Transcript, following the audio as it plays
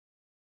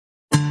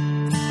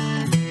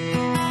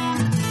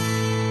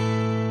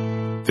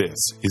This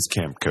is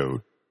Camp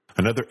Code,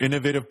 another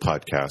innovative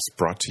podcast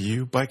brought to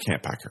you by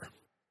Camp Hacker.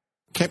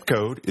 Camp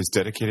Code is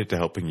dedicated to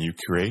helping you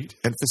create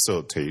and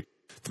facilitate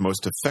the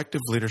most effective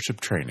leadership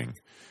training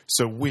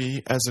so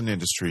we, as an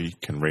industry,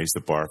 can raise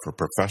the bar for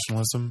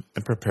professionalism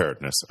and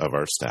preparedness of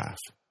our staff.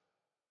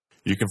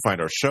 You can find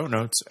our show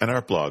notes and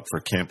our blog for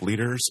camp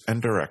leaders and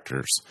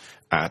directors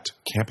at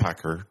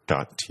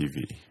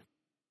camphacker.tv.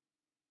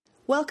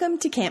 Welcome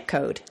to Camp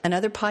Code,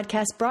 another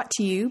podcast brought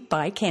to you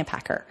by Camp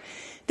Hacker.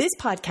 This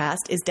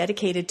podcast is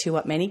dedicated to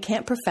what many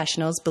camp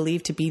professionals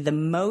believe to be the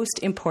most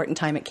important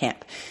time at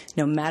camp,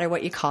 no matter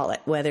what you call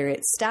it, whether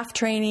it's staff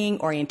training,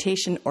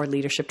 orientation, or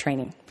leadership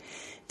training.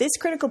 This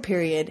critical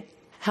period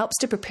helps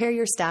to prepare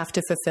your staff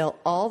to fulfill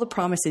all the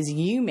promises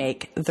you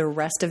make the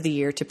rest of the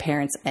year to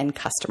parents and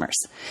customers.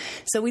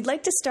 So we'd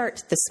like to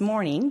start this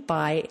morning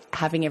by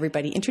having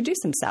everybody introduce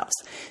themselves.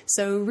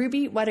 So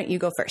Ruby, why don't you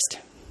go first?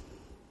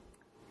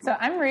 So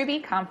I'm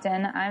Ruby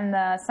Compton. I'm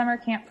the Summer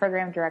Camp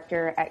Program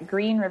Director at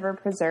Green River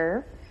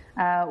Preserve.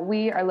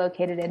 We are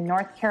located in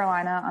North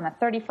Carolina on a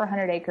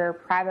 3,400-acre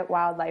private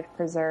wildlife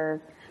preserve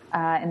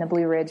in the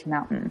Blue Ridge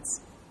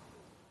Mountains.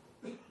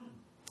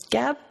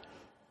 Gab?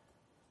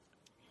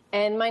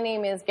 And my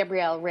name is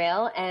Gabrielle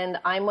Rail, and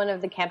I'm one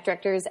of the camp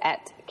directors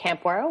at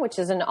Camp Waro, which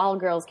is an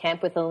all-girls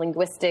camp with a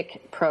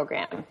linguistic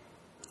program.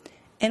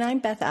 And I'm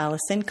Beth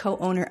Allison,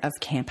 co-owner of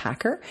Camp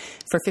Hacker.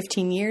 For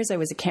 15 years, I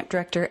was a camp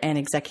director and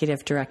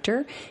executive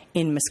director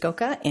in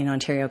Muskoka in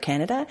Ontario,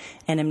 Canada,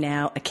 and am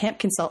now a camp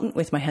consultant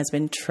with my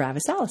husband,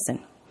 Travis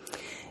Allison.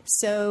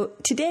 So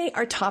today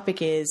our topic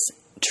is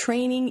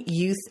training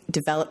youth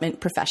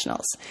development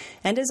professionals.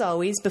 And as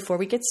always, before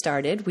we get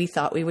started, we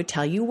thought we would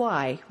tell you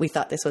why we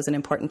thought this was an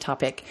important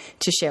topic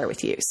to share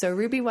with you. So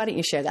Ruby, why don't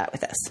you share that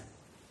with us?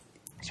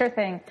 Sure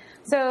thing.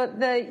 So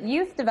the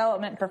youth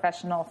development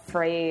professional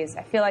phrase,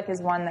 I feel like,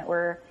 is one that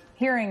we're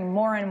hearing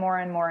more and more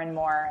and more and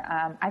more.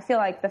 I feel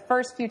like the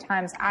first few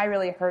times I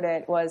really heard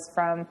it was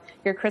from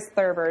your Chris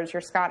Thurbers,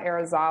 your Scott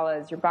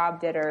Arizalas, your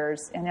Bob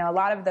Ditters, and a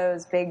lot of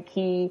those big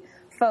key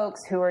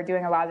folks who are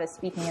doing a lot of the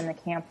speaking in the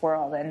camp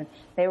world. And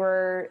they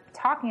were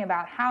talking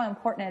about how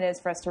important it is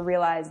for us to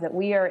realize that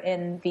we are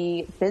in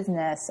the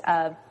business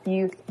of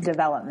youth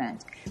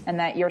development and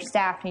that your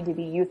staff need to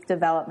be youth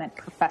development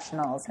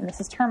professionals. And this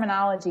is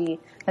terminology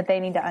that they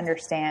need to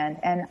understand.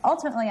 And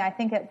ultimately, I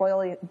think it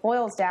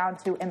boils down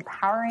to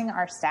empowering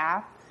our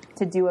staff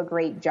to do a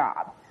great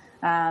job.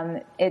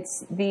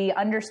 It's the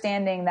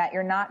understanding that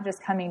you're not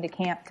just coming to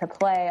camp to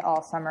play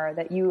all summer,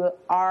 that you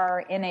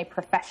are in a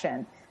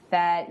profession,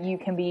 that you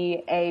can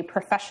be a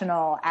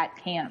professional at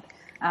camp,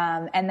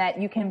 and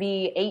that you can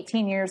be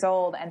 18 years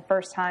old and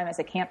first time as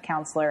a camp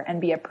counselor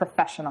and be a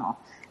professional.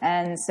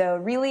 And so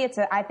really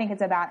I think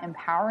it's about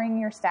empowering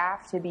your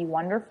staff to be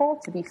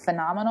wonderful, to be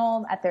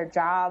phenomenal at their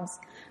jobs,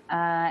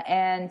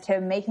 and to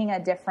making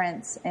a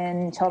difference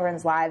in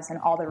children's lives in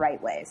all the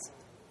right ways.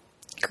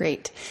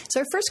 Great. So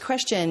our first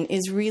question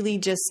is really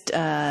just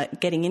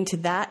getting into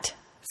that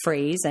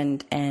phrase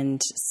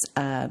and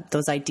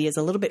those ideas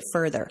a little bit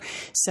further.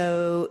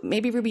 So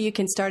maybe, Ruby, you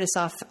can start us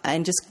off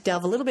and just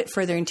delve a little bit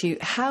further into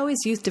how is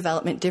youth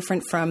development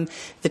different from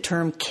the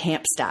term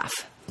camp staff?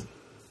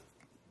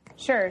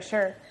 Sure.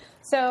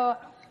 So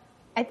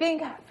I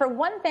think for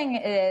one thing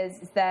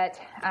is that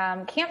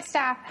camp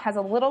staff has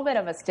a little bit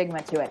of a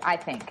stigma to it, I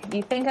think.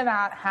 You think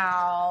about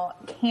how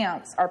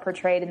camps are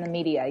portrayed in the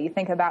media. You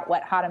think about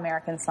Wet Hot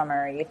American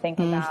Summer. You think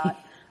about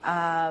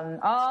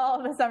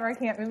all the summer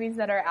camp movies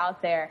that are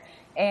out there.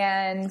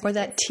 Or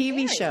that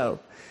TV show.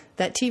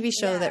 That TV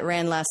show that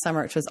ran last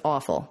summer, which was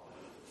awful.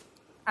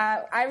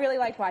 I really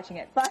liked watching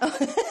it. But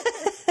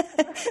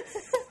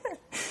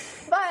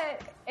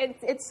but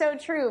it's so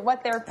true.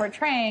 What they're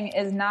portraying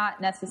is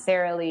not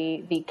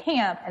necessarily the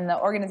camp and the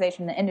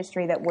organization, the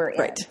industry that we're in.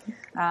 Right.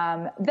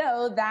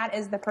 Though that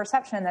is the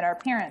perception that our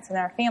parents and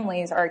our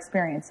families are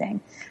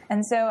experiencing.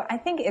 And so I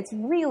think it's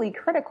really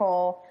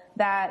critical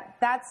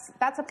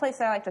that's a place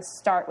that I like to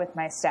start with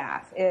my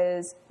staff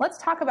is let's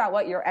talk about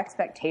what your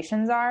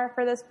expectations are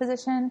for this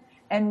position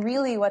and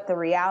really what the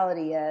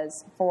reality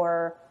is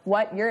for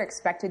what you're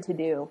expected to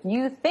do.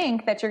 You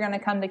think that you're going to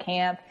come to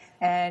camp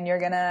and you're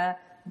going to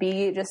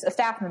be just a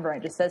staff member.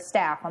 It just says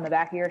staff on the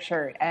back of your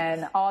shirt.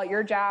 And all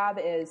your job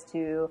is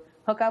to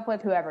hook up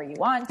with whoever you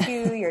want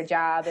to. Your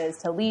job is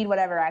to lead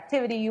whatever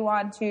activity you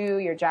want to.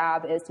 Your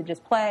job is to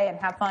just play and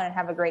have fun and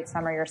have a great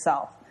summer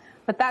yourself.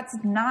 But that's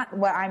not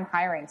what I'm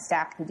hiring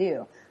staff to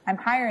do. I'm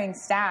hiring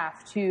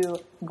staff to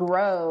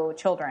grow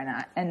children,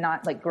 and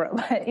not like grow,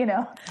 but,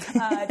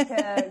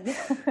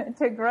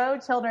 to grow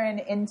children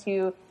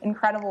into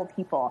incredible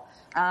people.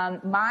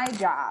 My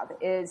job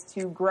is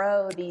to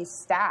grow these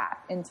staff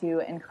into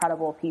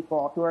incredible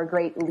people who are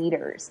great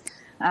leaders.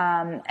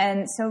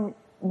 And so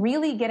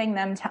really getting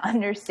them to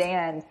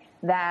understand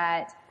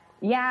that,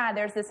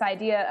 there's this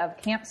idea of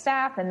camp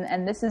staff,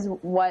 and this is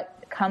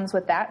what comes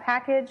with that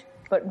package.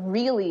 But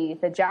really,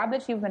 the job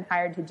that you've been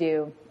hired to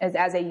do is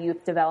as a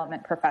youth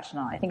development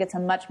professional. I think it's a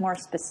much more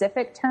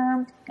specific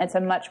term. It's a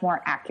much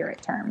more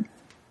accurate term.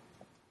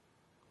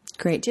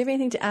 Great. Do you have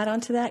anything to add on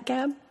to that,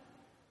 Gab?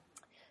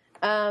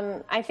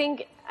 I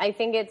think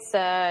it's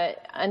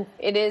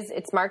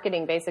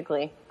marketing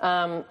basically.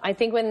 I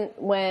think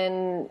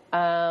when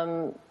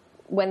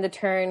the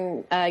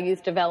term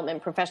youth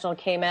development professional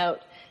came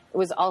out, it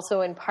was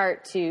also in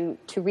part to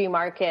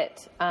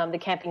remarket the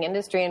camping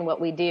industry and what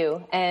we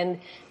do, and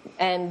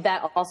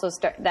that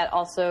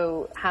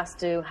also has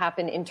to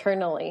happen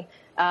internally.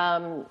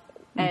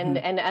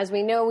 And as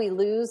we know,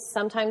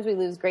 sometimes we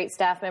lose great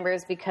staff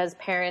members because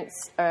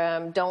parents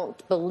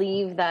don't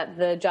believe that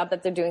the job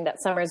that they're doing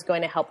that summer is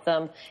going to help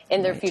them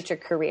in their future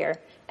career,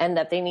 and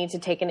that they need to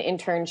take an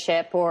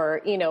internship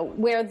or,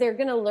 where they're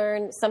going to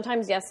learn.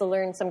 Sometimes, yes, they'll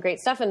learn some great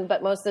stuff,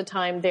 but most of the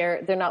time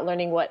they're not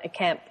learning what a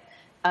camp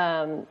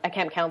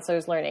counselor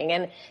is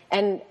learning.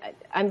 And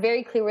I'm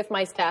very clear with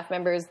my staff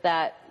members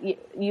that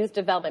youth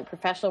development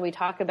professional, we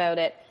talk about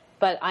it,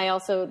 but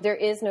there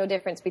is no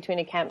difference between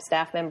a camp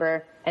staff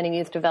member and a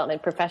youth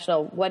development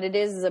professional. What it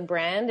is a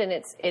brand, and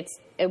it's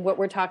what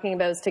we're talking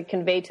about is to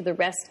convey to the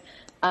rest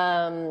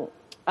of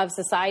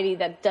society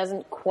that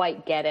doesn't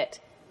quite get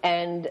it.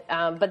 And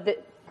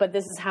but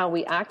this is how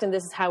we act, and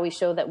this is how we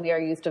show that we are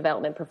youth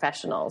development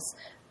professionals.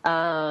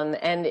 And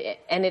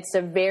it's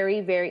a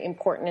very, very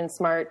important and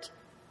smart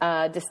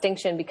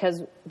distinction,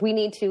 because we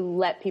need to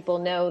let people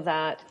know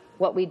that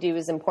what we do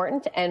is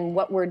important, and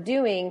what we're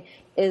doing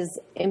is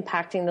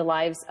impacting the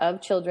lives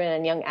of children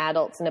and young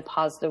adults in a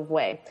positive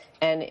way.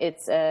 And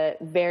it's a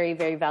very,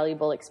 very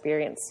valuable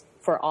experience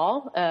for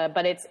all.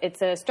 But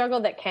it's a struggle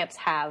that camps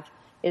have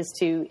is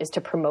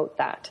to promote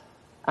that.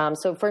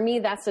 So for me,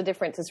 that's the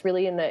difference. It's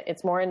really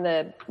it's more in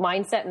the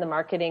mindset and the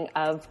marketing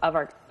of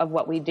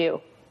what we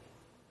do.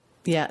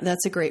 Yeah,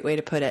 that's a great way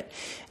to put it,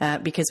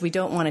 because we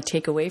don't want to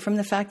take away from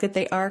the fact that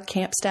they are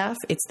camp staff.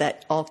 It's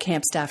that all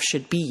camp staff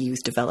should be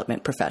youth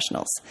development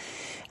professionals.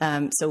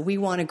 So we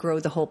want to grow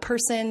the whole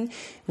person.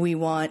 We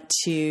want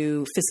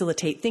to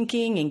facilitate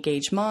thinking,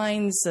 engage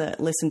minds,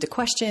 listen to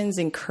questions,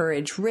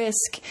 encourage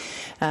risk,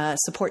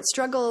 support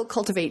struggle,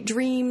 cultivate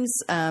dreams,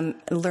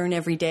 learn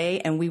every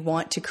day. And we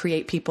want to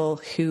create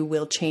people who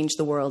will change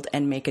the world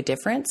and make a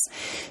difference.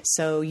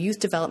 So youth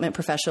development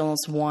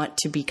professionals want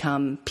to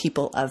become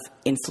people of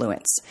influence.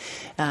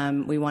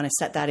 We want to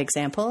set that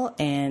example,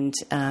 and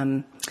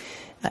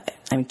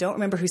I don't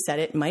remember who said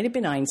it. It might have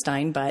been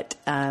Einstein, but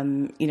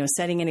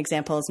setting an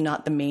example is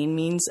not the main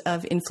means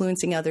of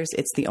influencing others;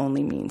 it's the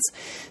only means.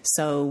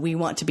 So we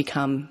want to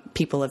become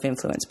people of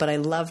influence. But I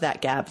love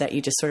that, Gab, that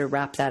you just sort of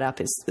wrap that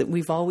up. Is that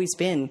we've always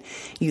been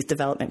youth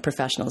development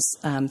professionals.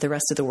 The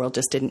rest of the world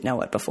just didn't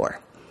know it before.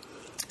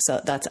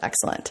 So that's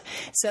excellent.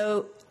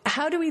 So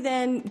how do we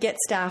then get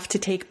staff to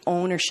take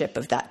ownership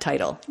of that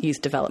title, youth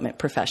development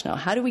professional?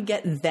 How do we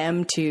get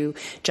them to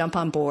jump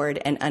on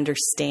board and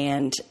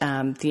understand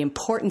the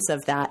importance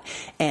of that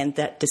and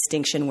that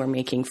distinction we're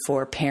making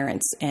for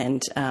parents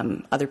and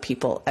other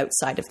people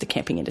outside of the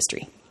camping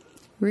industry?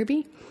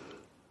 Ruby?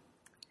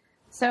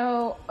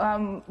 So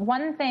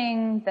one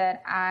thing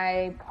that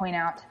I point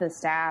out to the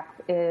staff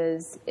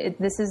is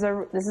this is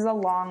a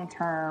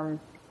long-term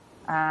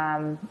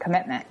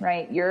commitment,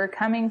 right? You're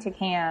coming to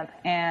camp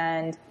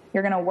and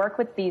you're going to work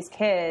with these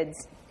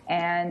kids,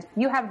 and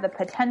you have the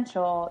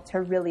potential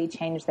to really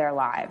change their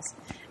lives.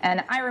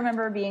 And I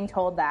remember being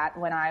told that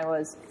when I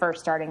was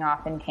first starting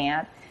off in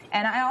camp.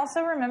 And I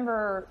also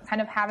remember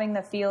kind of having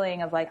the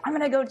feeling of like, I'm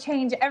going to go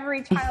change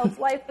every child's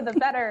life for the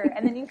better.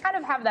 And then you kind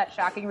of have that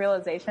shocking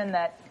realization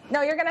that,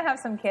 no, you're going to have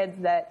some kids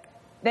that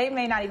they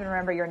may not even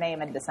remember your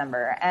name in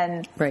December.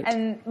 And, right.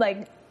 And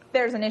like,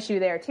 there's an issue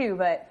there too,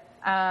 but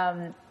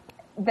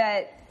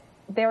that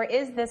there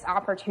is this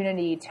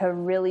opportunity to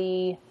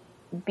really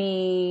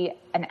be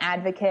an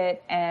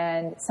advocate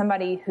and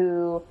somebody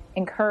who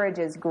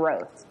encourages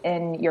growth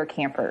in your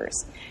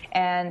campers.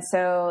 And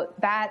so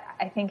that,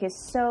 I think,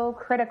 is so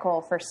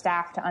critical for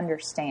staff to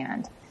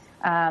understand,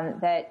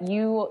 that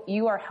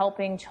you are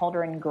helping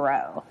children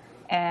grow.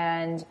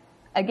 And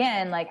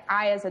again, like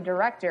I as a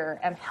director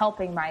am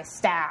helping my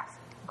staff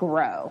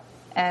grow.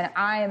 And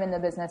I am in the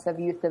business of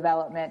youth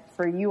development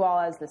for you all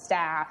as the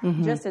staff,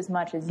 just as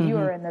much as you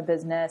are in the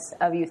business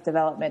of youth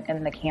development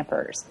in the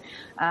campers.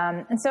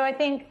 And so I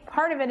think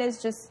part of it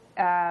is just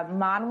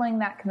modeling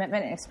that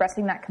commitment and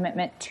expressing that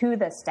commitment to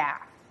the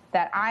staff,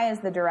 that I as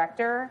the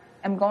director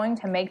am going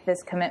to make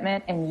this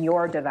commitment in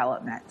your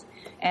development.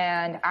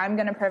 And I'm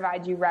going to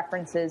provide you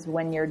references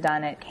when you're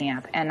done at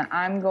camp. And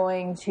I'm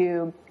going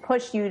to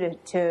push you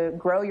to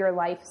grow your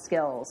life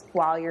skills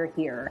while you're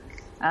here.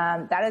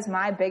 That is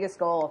my biggest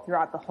goal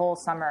throughout the whole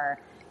summer,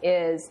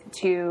 is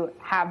to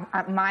have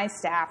my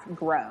staff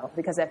grow.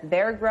 Because if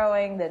they're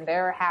growing, then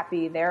they're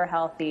happy, they're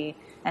healthy,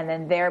 and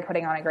then they're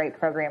putting on a great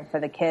program for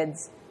the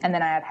kids, and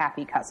then I have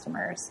happy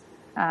customers.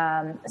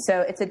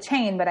 So it's a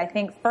chain, but I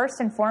think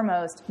first and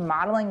foremost,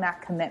 modeling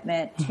that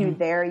commitment to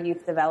their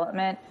youth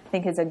development, I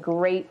think is a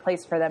great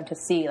place for them to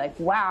see, like,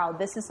 wow,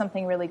 this is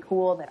something really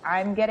cool that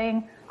I'm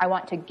getting. I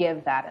want to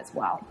give that as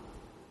well.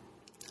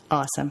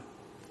 Awesome.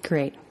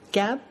 Great.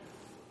 Gab?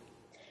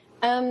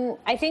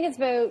 I think it's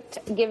about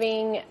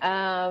giving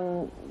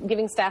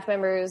staff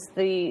members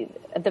the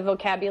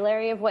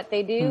vocabulary of what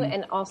they do,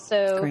 and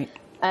also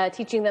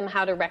teaching them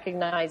how to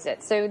recognize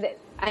it. So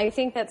I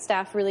think that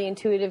staff really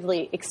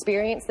intuitively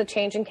experience the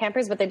change in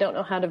campers, but they don't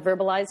know how to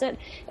verbalize it.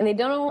 And they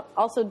don't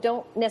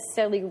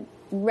necessarily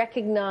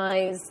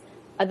recognize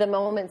the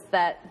moments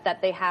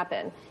that they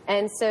happen.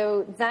 And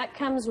so that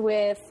comes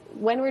with,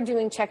 when we're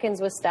doing check-ins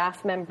with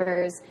staff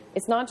members,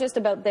 it's not just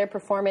about their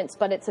performance,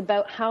 but it's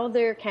about how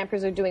their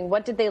campers are doing.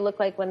 What did they look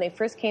like when they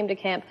first came to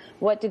camp?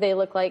 What do they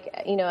look like,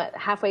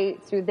 halfway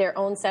through their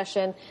own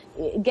session?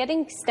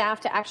 Getting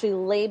staff to actually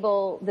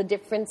label the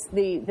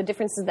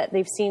differences that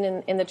they've seen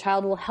in the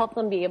child will help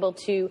them be able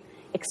to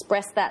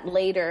express that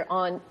later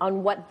on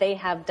what they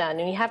have done.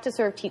 And you have to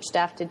sort of teach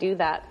staff to do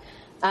that.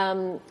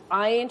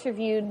 I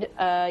interviewed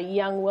a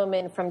young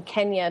woman from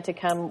Kenya to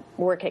come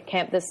work at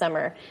camp this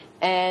summer,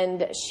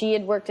 and she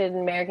had worked at an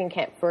American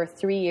camp for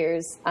 3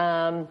 years.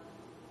 And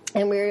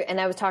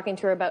I was talking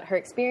to her about her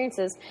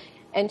experiences,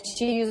 and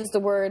she used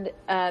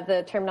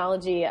the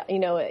terminology.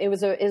 It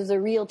was a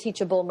real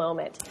teachable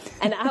moment,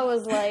 and I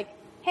was like,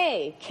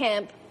 "Hey,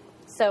 camp,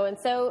 so and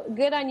so,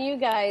 good on you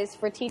guys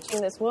for teaching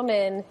this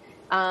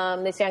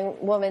young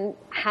woman,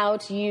 how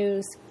to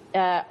use."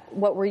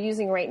 What we're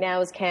using right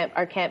now is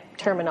our camp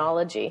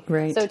terminology.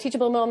 Right. So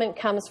teachable moment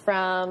comes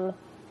from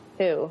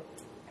who?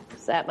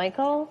 Is that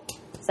Michael?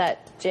 Is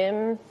that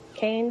Jim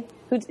Kane?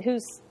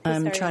 Who's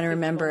I'm trying to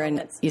remember,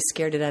 and you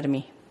scared it out of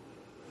me.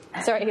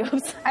 Sorry.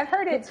 I've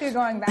heard it too,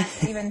 going back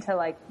even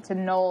to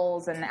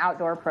Knowles and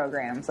outdoor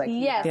programs.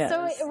 Yes. Yeah.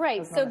 So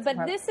right. So,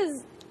 but this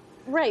is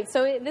right.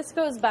 So this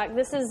goes back.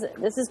 This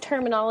is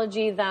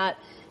terminology that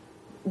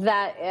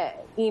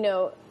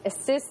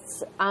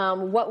assists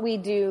what we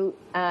do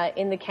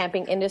in the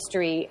camping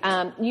industry,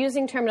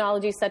 using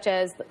terminology such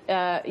as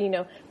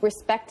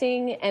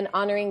respecting and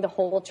honoring the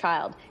whole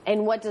child.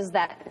 And what does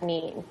that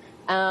mean?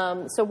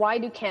 So why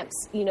do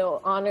camps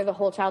honor the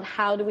whole child?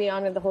 How do we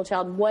honor the whole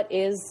child? What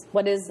is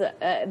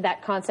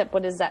that concept?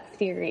 What is that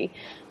theory?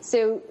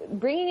 So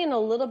bringing in a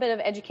little bit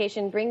of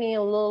education, bringing in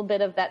a little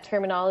bit of that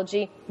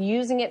terminology,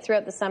 using it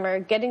throughout the summer,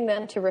 getting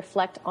them to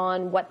reflect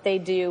on what they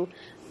do,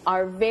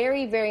 are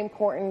very, very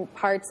important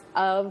parts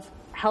of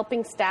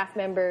helping staff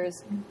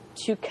members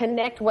to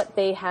connect what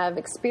they have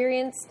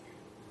experienced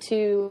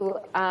to,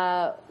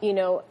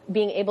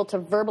 being able to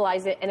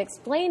verbalize it and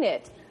explain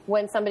it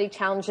when somebody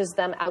challenges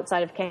them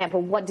outside of camp.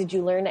 Or what did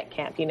you learn at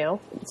camp,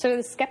 So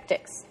the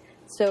skeptics.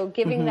 So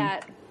giving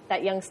that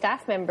young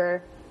staff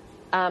member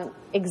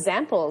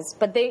examples,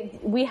 but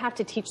we have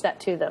to teach that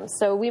to them.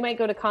 So we might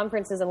go to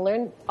conferences and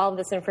learn all of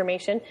this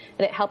information,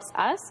 and it helps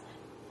us.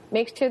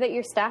 Make sure that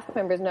your staff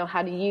members know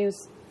how to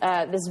use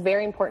this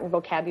very important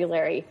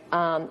vocabulary,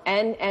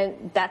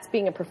 and that's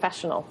being a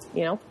professional,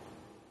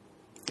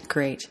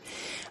 Great.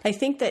 I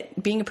think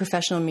that being a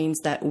professional means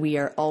that we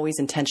are always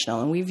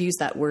intentional, and we've used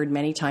that word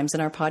many times in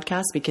our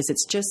podcast because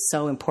it's just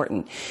so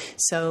important.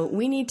 So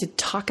we need to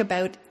talk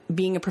about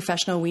being a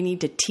professional. We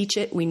need to teach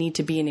it. We need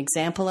to be an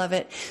example of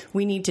it.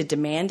 We need to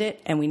demand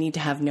it, and we need to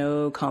have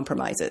no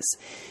compromises.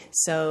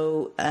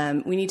 So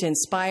we need to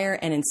inspire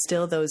and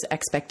instill those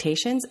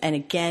expectations, and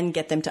again,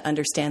 get them to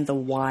understand the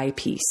why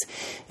piece.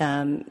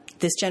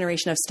 This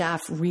generation of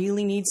staff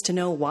really needs to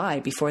know why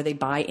before they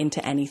buy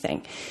into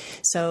anything.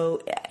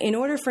 So in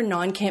order for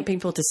non-camp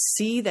people to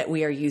see that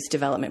we are youth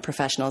development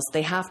professionals,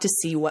 they have to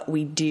see what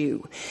we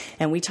do.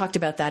 And we talked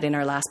about that in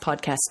our last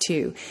podcast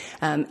too.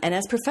 And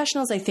as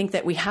professionals, I think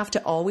that we have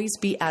to always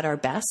be at our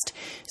best.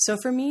 So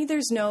for me,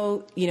 there's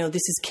no, this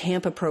is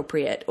camp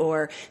appropriate,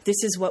 or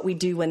this is what we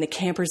do when the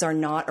campers are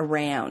not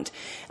around.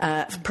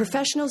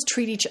 Professionals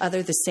treat each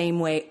other the same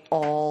way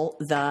all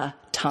the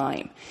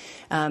time.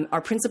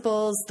 Our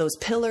principles, those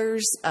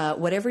pillars,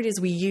 whatever it is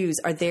we use,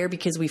 are there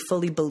because we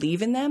fully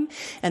believe in them,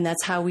 and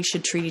that's how we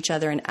should treat each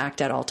other and act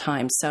at all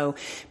times. So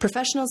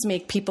professionals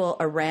make people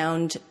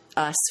around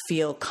us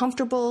feel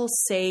comfortable,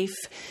 safe,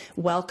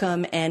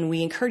 welcome, and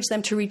we encourage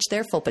them to reach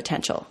their full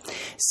potential.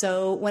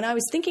 So when I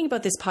was thinking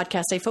about this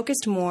podcast, I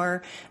focused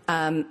more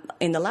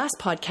in the last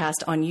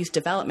podcast on youth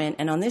development,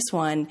 and on this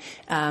one,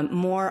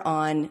 more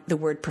on the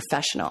word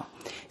professional.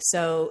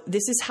 So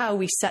this is how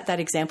we set that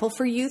example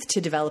for youth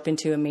to develop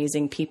into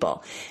amazing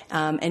people.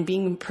 And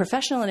being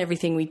professional in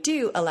everything we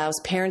do allows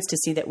parents to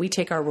see that we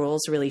take our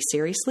roles really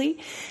seriously,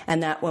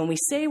 and that when we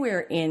say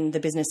we're in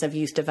the business of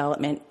youth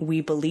development,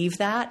 we believe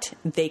that,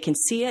 they can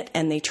see it,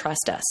 and they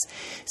trust us.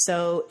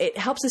 So it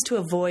helps us to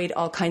avoid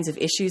all kinds of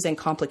issues and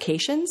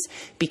complications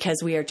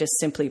because we are just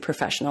simply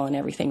professional in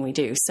everything we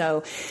do.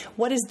 So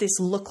what does this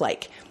look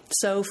like?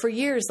 So for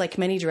years, like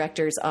many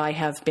directors, I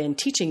have been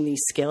teaching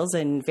these skills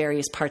in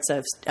various parts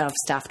of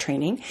staff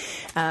training.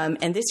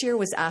 And this year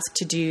was asked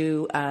to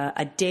do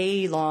a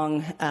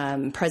day-long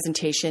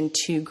presentation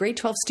to grade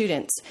 12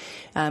 students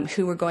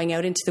who were going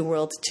out into the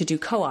world to do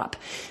co-op.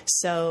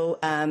 So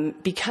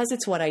because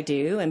it's what I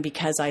do, and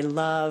because I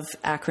love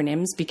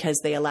acronyms, because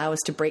they allow us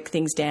to break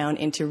things down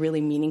into really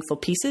meaningful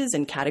pieces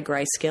and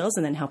categorize skills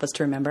and then help us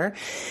to remember,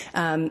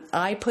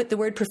 I put the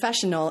word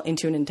professional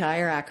into an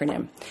entire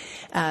acronym.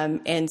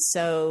 And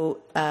so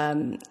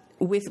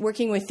with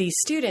working with these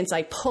students,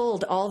 I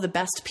pulled all the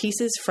best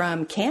pieces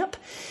from camp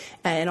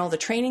and all the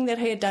training that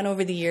I had done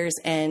over the years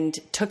and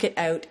took it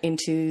out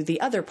into the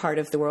other part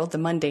of the world, the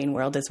mundane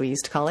world, as we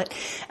used to call it,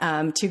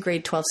 to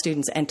grade 12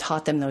 students and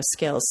taught them those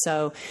skills.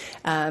 So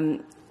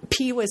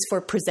P was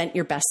for present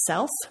your best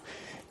self,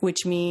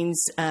 which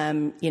means,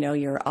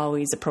 you're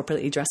always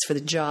appropriately dressed for the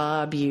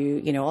job,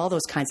 all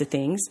those kinds of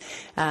things.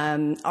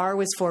 R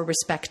was for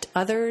respect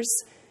others.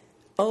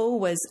 O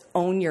was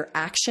own your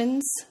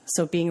actions,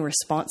 so being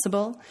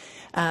responsible.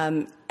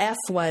 F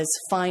was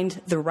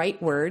find the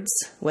right words,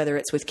 whether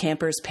it's with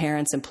campers,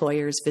 parents,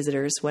 employers,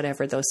 visitors,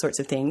 whatever, those sorts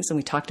of things. And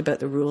we talked about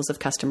the rules of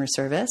customer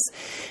service.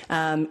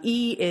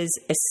 E is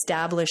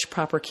establish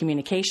proper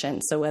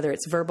communication. So whether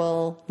it's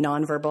verbal,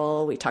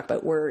 nonverbal, we talk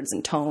about words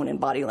and tone and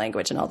body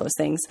language and all those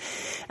things.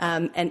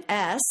 And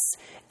S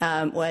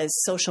was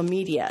social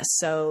media.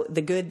 So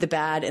the good, the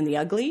bad, and the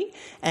ugly,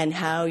 and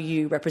how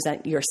you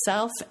represent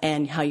yourself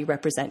and how you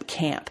represent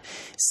camp.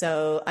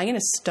 So I'm going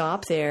to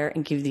stop there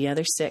and give the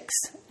other 6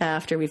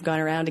 after we've gone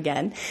around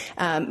again.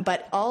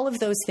 But all of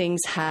those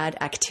things had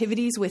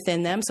activities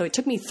within them. So it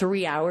took me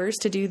 3 hours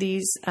to do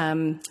these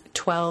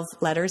 12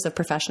 letters of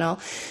professional.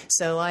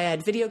 So I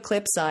had video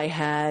clips. I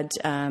had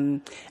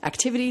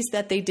activities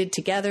that they did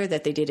together,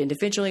 that they did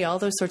individually, all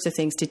those sorts of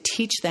things to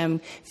teach them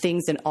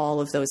things in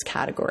all of those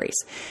categories.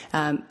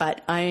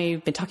 But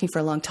I've been talking for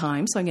a long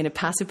time, so I'm going to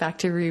pass it back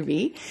to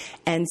Ruby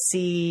and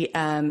see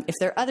if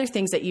there are other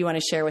things that you want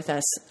to share with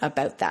us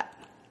about that.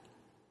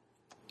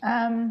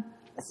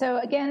 So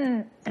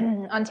again,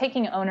 on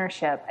taking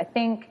ownership, I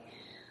think,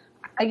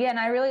 again,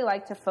 I really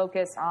like to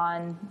focus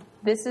on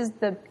this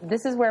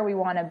is where we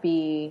want to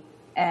be,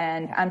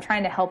 and I'm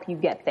trying to help you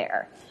get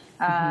there.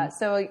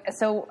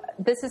 So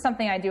this is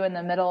something I do in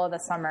the middle of the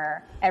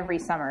summer, every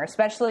summer,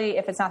 especially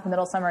if it's not the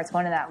middle of summer, it's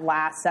going to that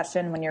last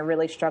session when you're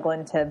really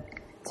struggling to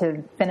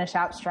finish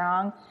out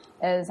strong,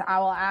 is I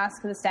will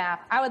ask the staff,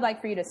 I would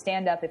like for you to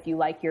stand up if you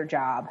like your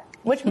job,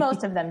 which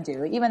most of them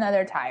do, even though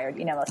they're tired,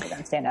 most of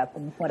them stand up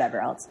and whatever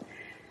else.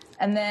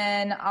 And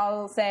then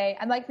I'll say,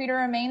 I'd like for you to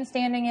remain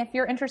standing if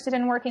you're interested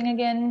in working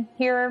again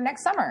here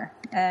next summer.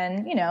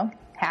 And,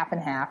 half and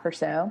half or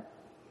so.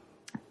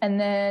 And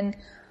then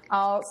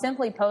I'll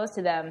simply pose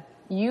to them,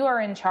 you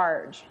are in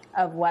charge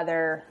of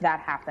whether that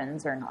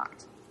happens or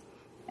not.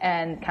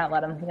 And kind of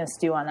let them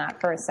stew on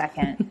that for a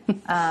second.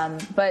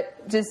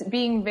 But just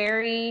being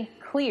very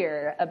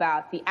clear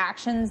about the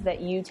actions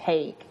that you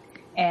take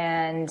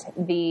and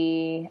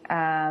the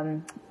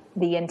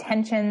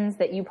intentions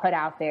that you put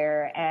out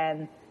there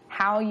and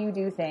how you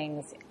do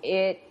things,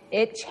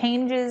 it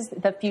changes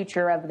the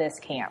future of this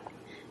camp.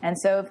 And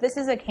so if this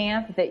is a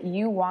camp that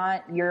you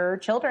want your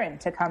children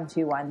to come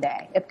to one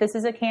day, if this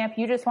is a camp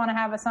you just want to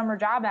have a summer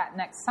job at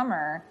next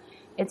summer,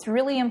 it's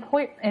really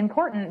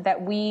important that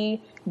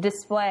we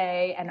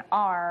display and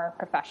are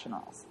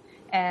professionals.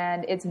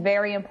 And it's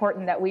very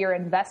important that we are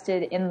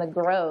invested in the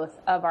growth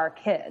of our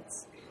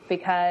kids,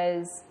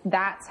 because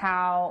that's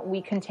how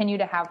we continue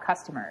to have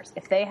customers.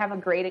 If they have a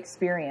great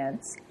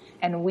experience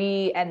and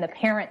the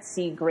parents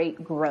see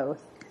great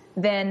growth,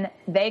 then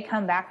they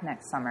come back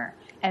next summer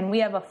and we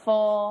have a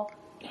full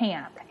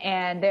camp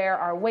and there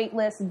are wait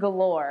lists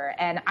galore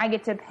and I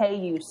get to pay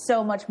you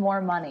so much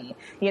more money,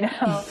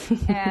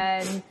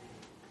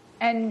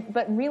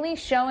 but really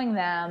showing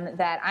them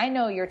that I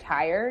know you're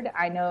tired.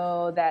 I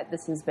know that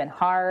this has been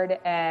hard.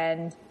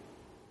 And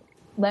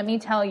let me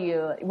tell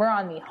you, we're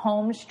on the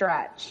home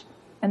stretch.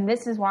 And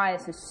this is why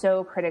this is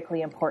so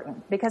critically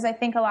important. Because I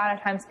think a lot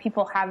of times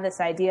people have this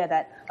idea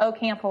that,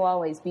 camp will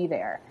always be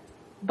there.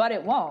 But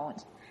it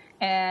won't.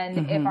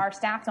 And if our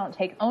staff don't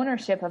take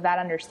ownership of that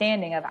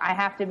understanding of I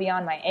have to be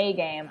on my A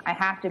game, I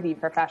have to be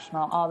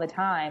professional all the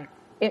time,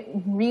 it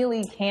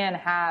really can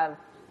have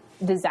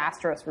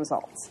disastrous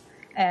results.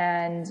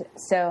 And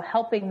so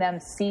helping them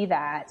see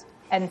that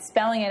and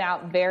spelling it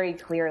out very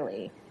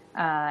clearly.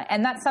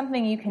 And that's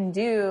something you can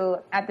do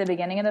at the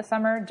beginning of the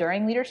summer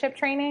during leadership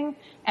training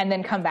and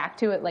then come back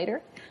to it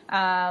later.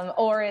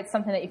 Or it's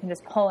something that you can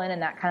just pull in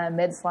that kind of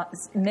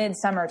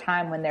mid-summer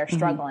time when they're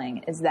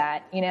struggling, is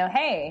that,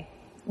 hey,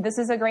 this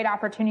is a great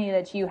opportunity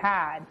that you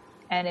had.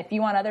 And if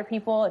you want to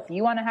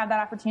have that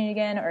opportunity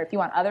again, or if you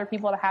want other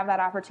people to have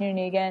that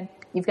opportunity again,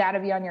 you've got to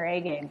be on your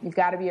A game. You've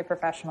got to be a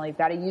professional. You've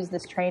got to use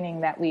this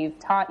training that we've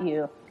taught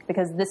you,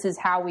 because this is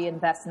how we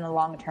invest in the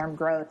long-term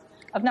growth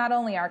of not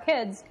only our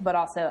kids, but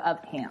also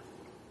of camp.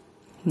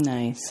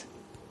 Nice.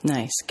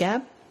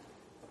 Gab?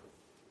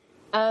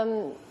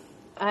 I'm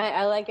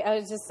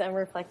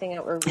reflecting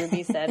on what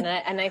Ruby said,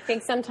 and I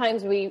think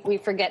sometimes we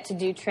forget to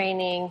do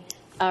training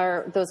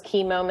or those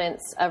key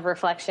moments of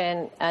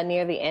reflection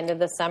near the end of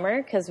the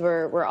summer, because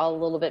we're all a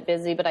little bit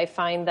busy. But I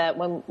find that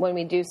when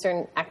we do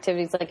certain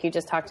activities like you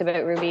just talked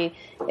about, Ruby,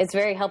 it's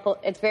very helpful.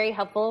 It's very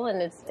helpful,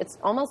 and it's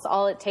almost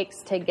all it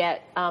takes to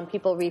get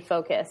people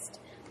refocused.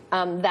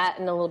 That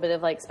and a little bit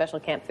of special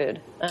camp food.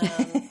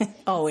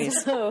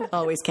 Always camp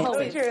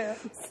food. True.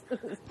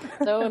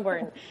 So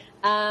important.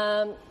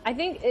 I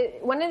think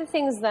one of the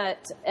things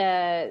that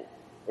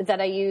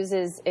that I use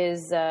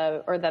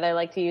or that I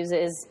like to use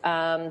is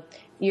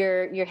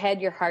your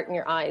head, your heart, and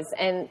your eyes.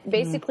 And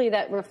basically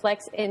that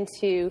reflects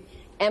into,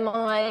 am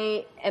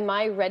I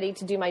ready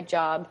to do my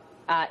job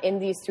in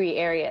these three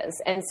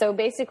areas? And so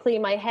basically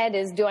my head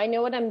is, do I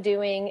know what I'm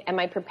doing? Am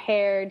I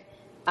prepared?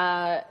 Do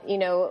I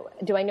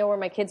know where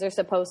my kids are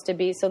supposed to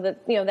be? So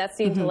that, that's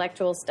the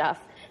intellectual stuff.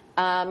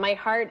 My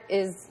heart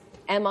is,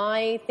 am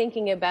I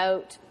thinking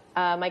about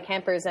my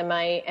campers? Am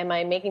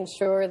I making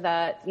sure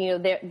that,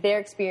 their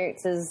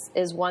experience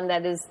is one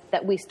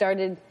that we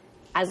started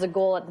as a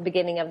goal at the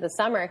beginning of the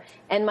summer?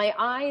 And my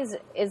eyes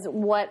is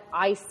what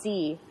I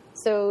see.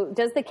 So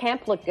does the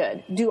camp look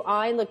good? Do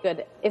I look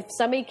good? If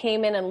somebody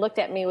came in and looked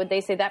at me, would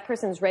they say that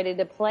person's ready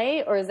to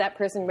play, or is that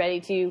person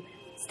ready to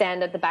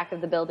stand at the back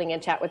of the building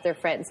and chat with their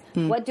friends?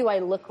 What do I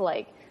look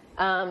like?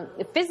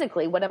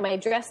 Physically, what am I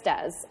dressed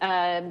as?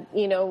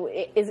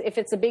 If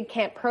it's a big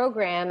camp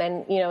program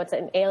and, it's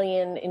an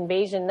alien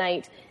invasion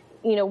night,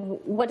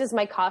 what does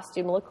my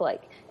costume look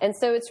like? And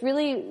so it's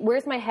really,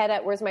 where's my head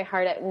at? Where's my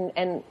heart at?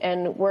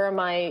 And where am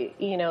I,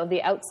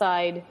 the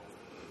outside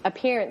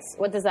appearance?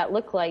 What does that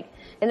look like?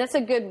 And that's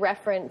a good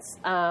reference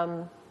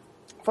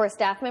for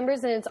staff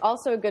members. And it's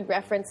also a good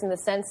reference in the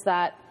sense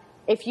that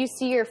if you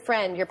see your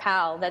friend, your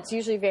pal, that's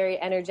usually very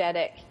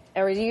energetic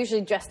or is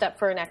usually dressed up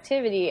for an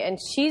activity, and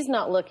she's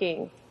not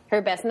looking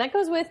her best, and that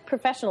goes with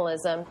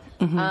professionalism,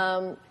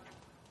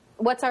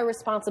 what's our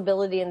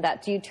responsibility in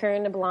that? Do you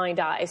turn a blind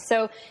eye?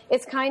 So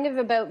it's kind of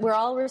about, we're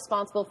all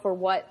responsible for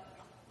what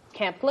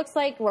camp looks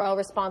like. We're all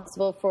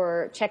responsible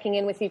for checking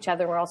in with each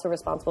other. We're also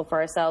responsible for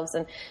ourselves.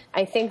 And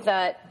I think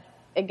that,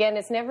 again,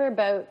 it's never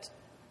about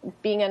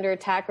being under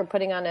attack or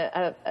putting on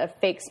a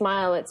fake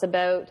smile. It's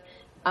about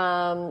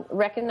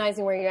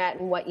recognizing where you're at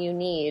and what you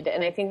need.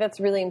 And I think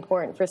that's really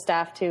important for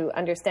staff to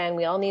understand.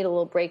 We all need a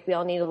little break. We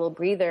all need a little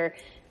breather.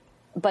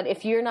 But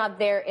if you're not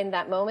there in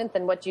that moment,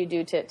 then what do you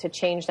do to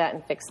change that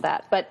and fix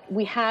that? But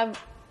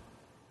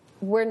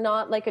we're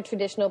not like a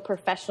traditional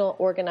professional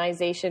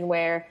organization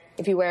where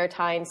if you wear a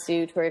tie and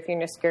suit, or if you're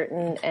in a skirt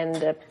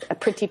and a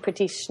pretty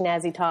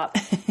snazzy top,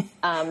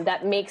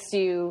 that makes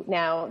you,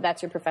 now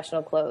that's your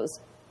professional clothes.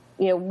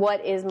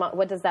 What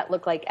does that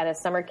look like at a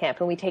summer camp?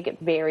 And we take it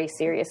very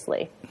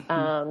seriously.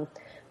 Sort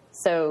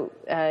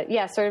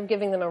of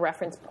giving them a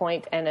reference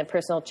point and a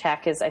personal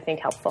check is, I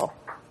think, helpful.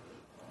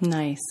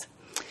 Nice.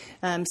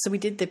 So we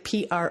did the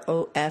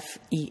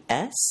PROFES.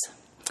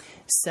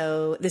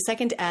 So the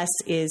second S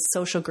is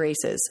social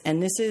graces.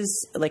 And this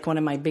is like one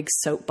of my big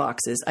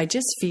soapboxes. I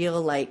just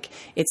feel like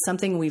it's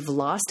something we've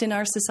lost in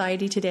our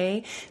society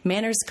today.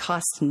 Manners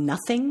cost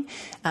nothing.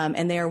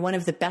 And they are one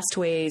of the best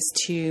ways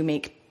to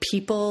make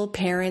people,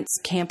 parents,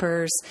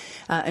 campers,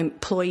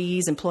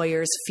 employees,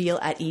 employers feel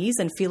at ease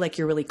and feel like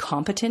you're really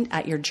competent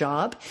at your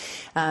job.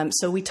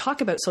 So we talk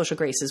about social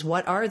graces.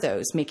 What are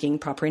those? Making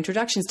proper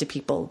introductions to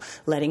people,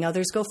 letting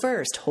others go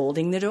first,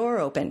 holding the door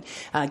open,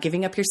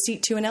 giving up your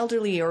seat to an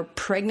elderly or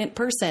pregnant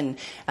person,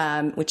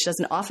 which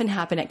doesn't often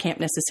happen at camp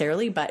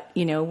necessarily, but,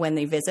 when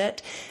they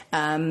visit,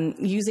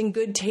 using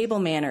good table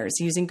manners,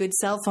 using good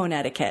cell phone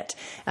etiquette,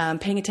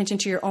 paying attention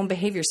to your own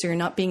behavior so you're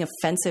not being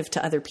offensive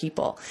to other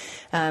people.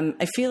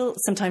 I feel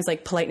sometimes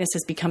like politeness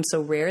has become so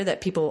rare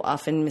that people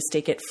often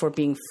mistake it for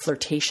being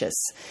flirtatious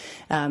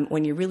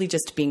when you're really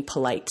just being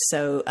polite.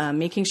 So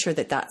making sure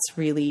that that's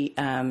really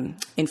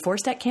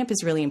enforced at camp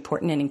is really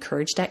important and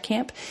encouraged at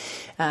camp.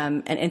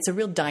 And it's a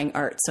real dying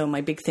art. So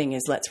my big thing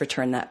is let's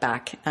return that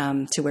back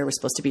to where we're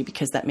supposed to be,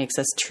 because that makes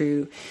us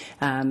true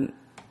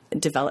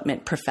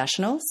development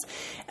professionals.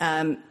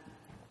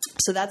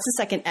 So that's the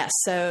second S.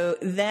 So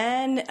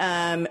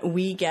then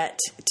we get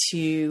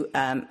to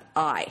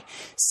I.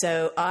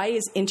 So I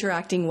is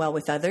interacting well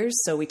with others.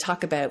 So we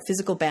talk about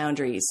physical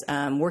boundaries,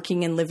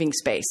 working in living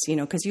space,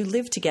 because you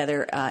live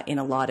together in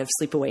a lot of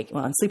in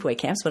sleepaway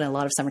camps, but in a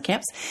lot of summer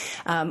camps.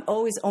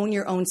 Always own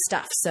your own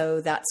stuff.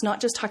 So that's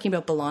not just talking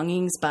about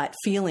belongings, but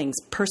feelings,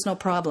 personal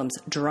problems,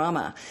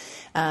 drama.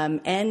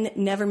 And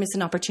never miss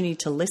an opportunity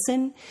to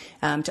listen,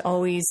 to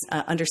always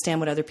understand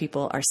what other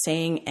people are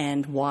saying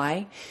and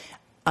why.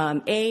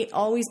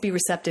 Always be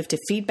receptive to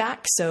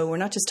feedback. So we're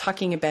not just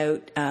talking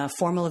about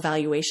formal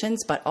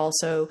evaluations, but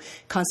also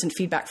constant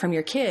feedback from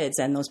your kids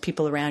and those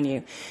people around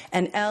you.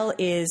 And L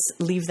is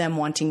leave them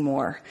wanting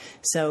more.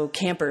 So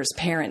campers,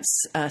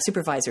 parents,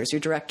 supervisors,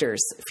 your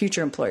directors,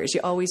 future employers,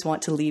 you always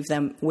want to leave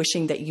them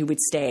wishing that you would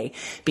stay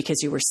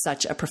because you were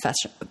such a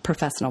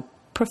professional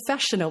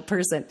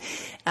person.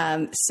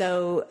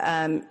 So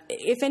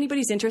if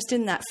anybody's interested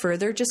in that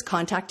further, just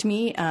contact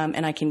me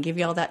and I can give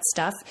you all that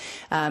stuff.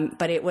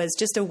 But it was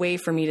just a way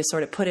for me to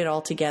sort of put it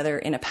all together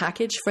in a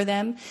package for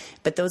them.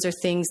 But those are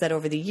things that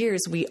over the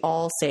years we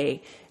all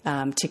say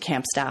to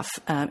camp staff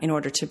in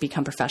order to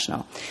become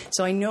professional.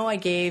 So I know I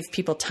gave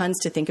people tons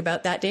to think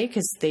about that day,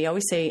 because they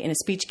always say in a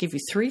speech, give you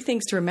 3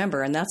 things to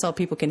remember, and that's all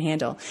people can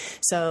handle.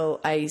 So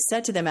I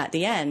said to them at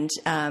the end,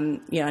 I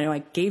know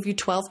I gave you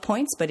 12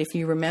 points, but if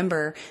you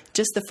remember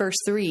just the first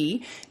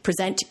 3,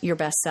 present your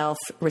best self,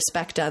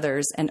 respect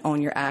others, and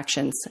own your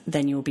actions,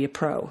 then you will be a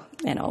pro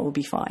and all will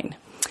be fine.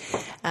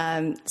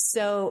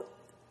 So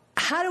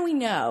how do we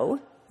know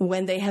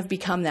when they have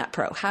become that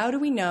pro? How do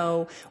we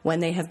know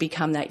when they have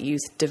become that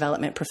youth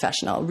development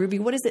professional? Ruby,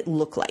 what does it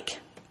look like?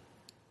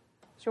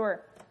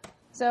 Sure.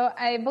 So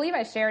I believe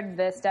I shared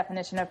this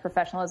definition of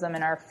professionalism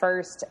in our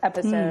first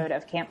episode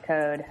of Camp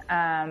Code,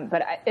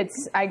 but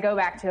I go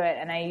back to it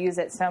and I use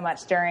it so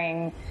much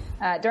during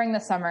the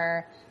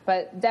summer.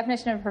 But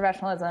definition of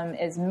professionalism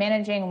is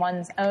managing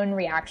one's own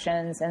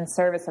reactions in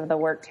service of the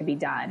work to be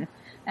done.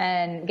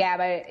 And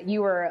Gab,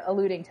 you were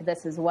alluding to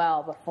this as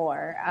well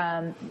before.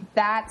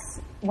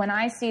 That's when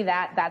I see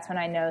that, that's when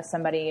I know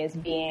somebody is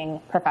being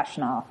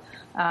professional.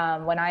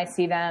 When I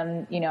see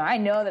them, I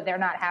know that they're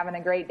not having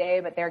a great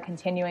day, but they're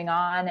continuing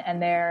on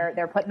and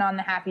they're putting on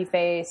the happy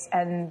face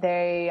and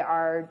they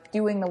are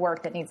doing the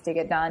work that needs to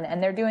get done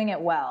and they're doing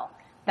it well.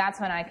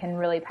 That's when I can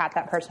really pat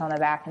that person on the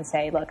back and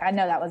say, look, I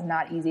know that was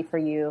not easy for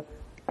you,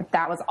 but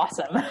that was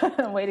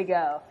awesome. Way to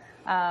go.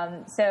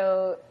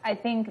 So I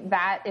think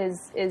that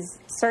is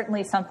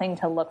certainly something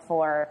to look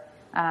for.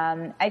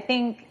 I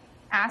think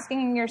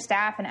asking your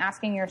staff and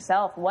asking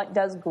yourself, what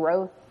does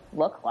growth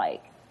look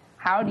like?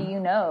 How do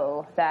you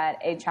know that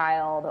a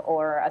child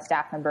or a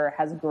staff member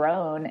has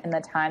grown in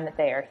the time that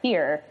they are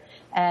here?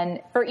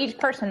 And for each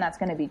person, that's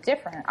going to be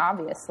different,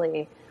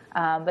 obviously.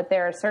 But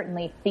there are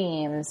certainly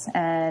themes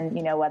and,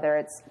 whether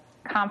it's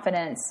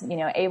confidence,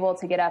 able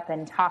to get up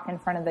and talk in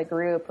front of the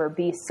group or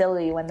be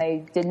silly when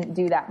they didn't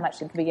do that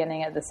much at the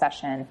beginning of the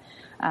session.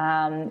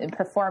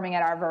 Performing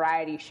at our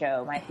variety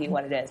show might be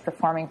what it is,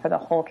 performing for the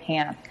whole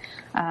camp.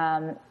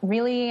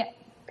 Really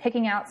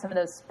picking out some of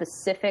those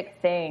specific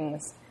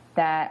things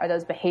that are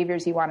those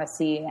behaviors you want to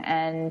see.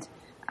 And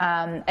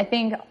I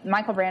think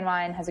Michael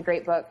Brandwein has a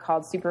great book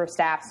called Super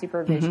Staff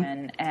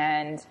Supervision,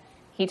 and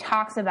he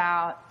talks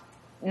about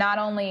not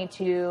only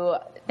to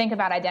think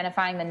about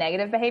identifying the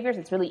negative behaviors.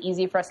 It's really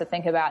easy for us to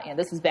think about,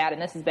 this is bad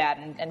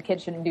and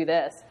kids shouldn't do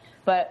this.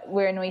 But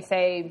when we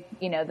say,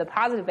 the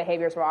positive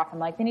behaviors, we're often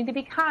like, they need to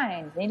be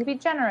kind, they need to be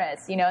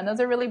generous, and those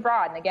are really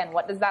broad. And again,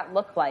 what does that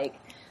look like?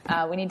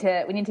 We need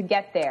to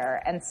get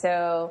there. And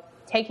so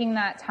taking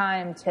that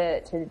time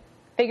to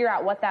figure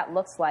out what that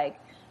looks like.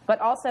 But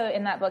also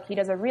in that book, he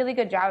does a really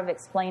good job of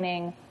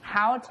explaining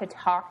how to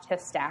talk to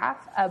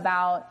staff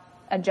about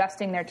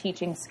adjusting their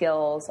teaching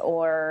skills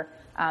or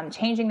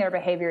changing their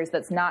behaviors.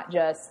 That's not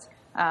just,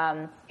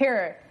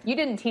 here, you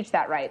didn't teach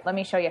that right. Let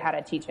me show you how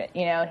to teach it.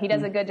 He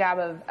does a good job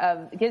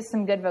of gives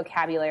some good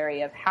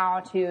vocabulary of how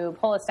to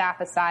pull a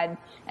staff aside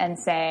and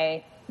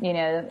say, you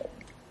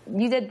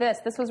did this.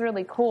 This was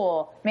really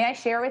cool. May I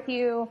share with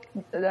you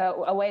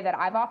a way that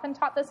I've often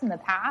taught this in the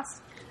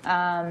past?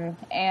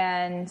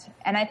 And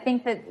I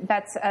think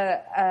that's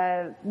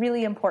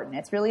really important.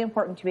 It's really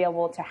important to be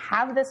able to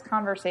have this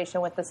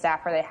conversation with the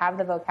staff where they have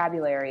the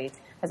vocabulary,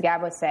 as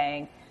Gab was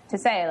saying, to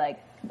say,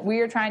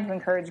 we are trying to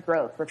encourage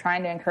growth. We're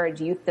trying to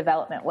encourage youth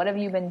development. What have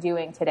you been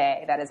doing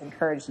today that has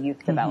encouraged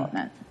youth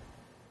development?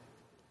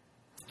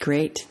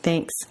 Great.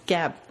 Thanks.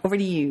 Gab, over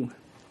to you.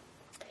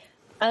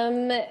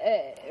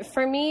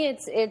 For me,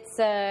 it's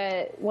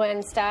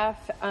when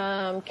staff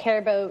care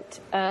about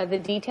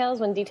the details,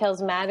 when details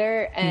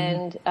matter,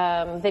 and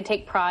they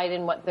take pride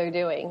in what they're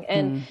doing.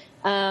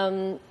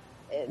 And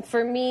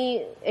for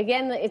me,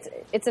 again,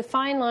 it's a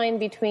fine line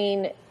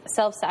between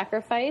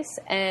self-sacrifice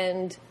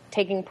and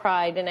taking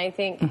pride. And I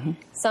think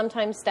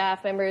sometimes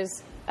staff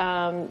members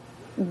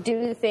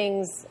do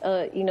things,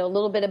 a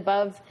little bit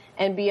above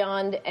and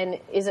beyond, and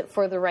is it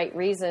for the right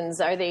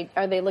reasons? Are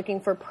they looking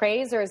for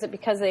praise, or is it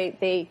because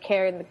they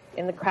care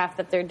in the craft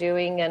that they're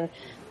doing? And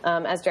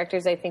as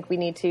directors, I think we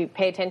need to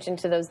pay attention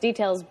to those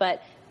details,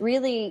 but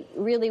really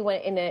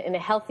when, in a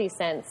healthy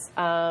sense,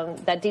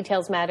 that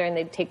details matter and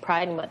they take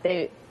pride in what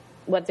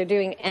they're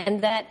doing,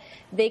 and that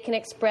they can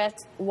express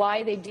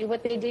why they do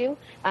what they do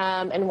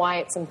and why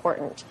it's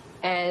important.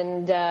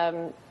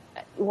 And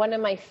one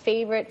of my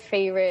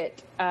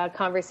favorite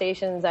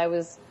conversations, I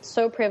was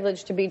so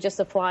privileged to be just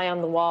a fly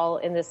on the wall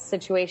in this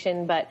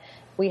situation, but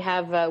we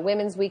have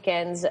women's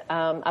weekends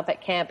up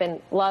at camp,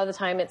 and a lot of the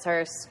time it's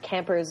our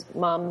campers'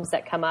 moms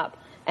that come up.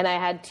 And I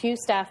had two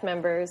staff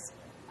members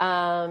who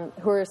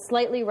are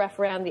slightly rough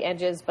around the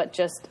edges, but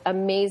just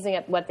amazing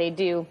at what they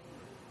do.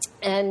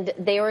 And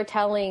they were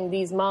telling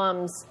these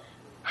moms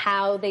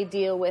how they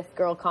deal with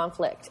girl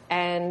conflict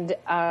and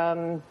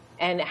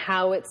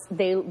how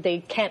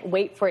they can't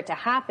wait for it to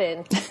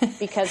happen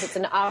because it's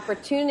an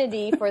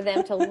opportunity for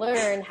them to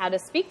learn how to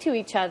speak to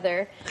each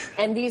other.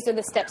 And these are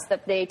the steps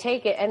that they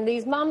take it. And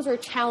these moms were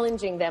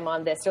challenging them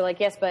on this. They're like,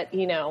 yes, but,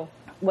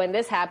 when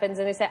this happens,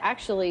 and they said,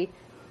 actually,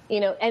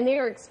 and they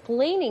were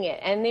explaining it.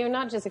 And they're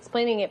not just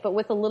explaining it, but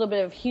with a little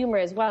bit of humor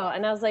as well.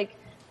 And I was like,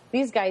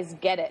 these guys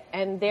get it.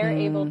 And they're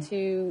able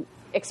to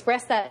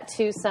express that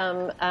to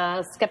some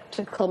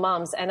skeptical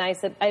moms. And I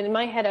said, in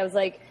my head, I was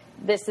like,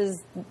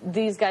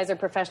 these guys are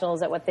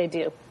professionals at what they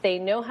do. They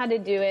know how to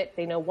do it,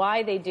 they know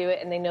why they do it,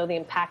 and they know the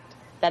impact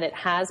that it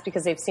has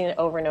because they've seen it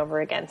over and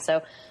over again.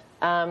 So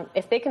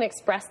if they can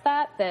express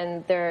that,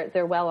 then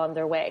they're well on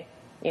their way.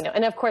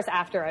 And of course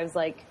after I was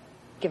like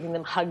giving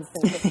them hugs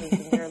and kisses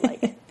and they're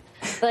like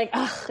like,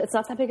 oh, it's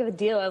not that big of a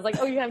deal. I was like,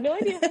 oh, you have no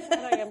idea how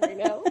sad I am right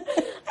now.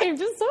 I'm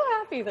just so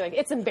happy. They're like,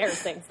 it's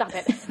embarrassing. Stop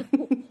it.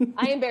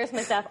 I embarrass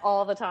my staff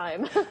all the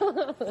time.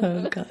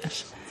 Oh,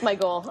 gosh. It's my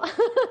goal.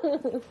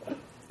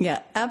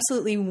 Yeah,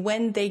 absolutely.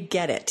 When they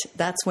get it,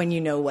 that's when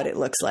you know what it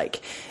looks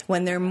like.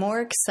 When they're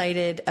more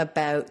excited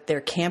about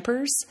their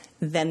campers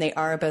than they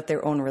are about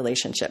their own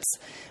relationships.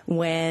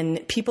 When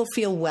people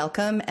feel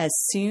welcome as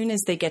soon as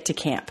they get to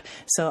camp.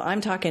 So I'm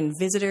talking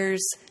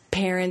visitors,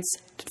 parents,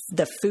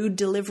 the food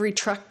delivery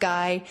truck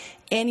guy,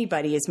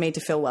 anybody is made to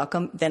feel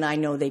welcome, then I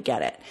know they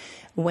get it.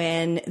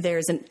 When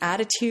there's an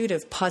attitude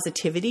of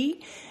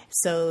positivity,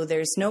 so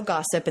there's no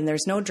gossip and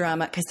there's no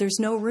drama because there's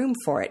no room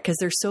for it because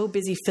they're so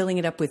busy filling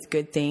it up with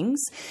good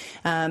things.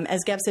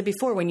 As Gab said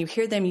before, when you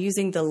hear them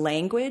using the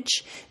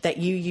language that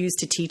you use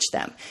to teach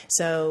them.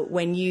 So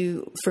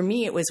for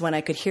me, it was when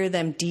I could hear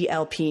them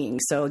DLPing.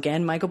 So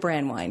again, Michael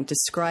Brandwine,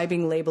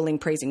 describing, labeling,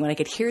 praising. When I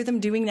could hear them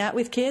doing that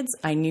with kids,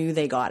 I knew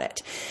they got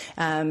it.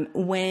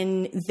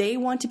 When they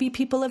want to be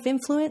people of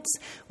influence,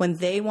 when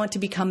they want to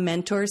become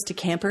mentors to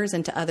campers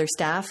and to other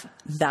staff,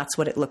 that's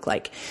what it looked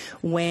like.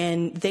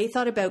 When they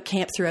thought about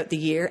camp throughout the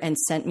year and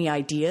sent me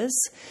ideas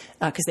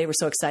because they were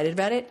so excited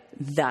about it,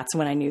 that's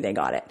when I knew they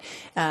got it.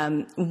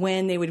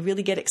 When they would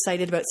really get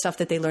excited about stuff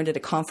that they learned at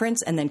a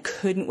conference and then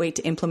couldn't wait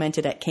to implement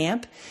it at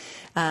camp.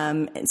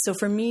 And so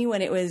for me,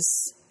 when it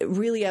was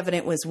really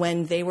evident was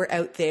when they were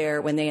out there,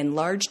 when they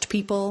enlarged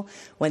people,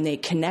 when they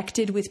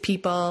connected with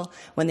people,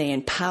 when they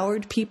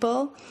empowered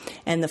people.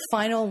 And the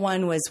final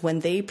one was when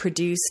they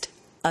produced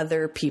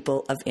other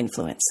people of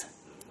influence.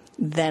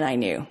 Then I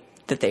knew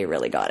that they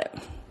really got it.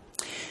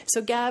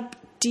 So Gab,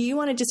 do you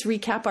want to just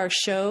recap our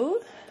show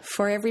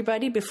for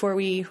everybody before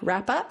we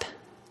wrap up?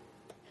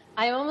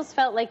 I almost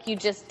felt like you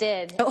just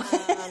did. Oh.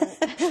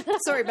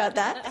 Sorry about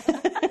that.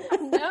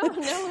 No,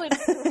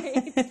 it's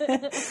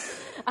great.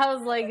 I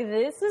was like,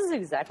 this is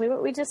exactly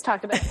what we just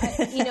talked about.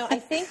 I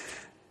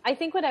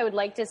think what I would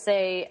like to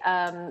say,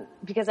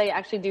 because I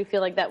actually do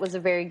feel like that was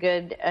a very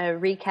good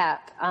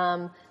recap,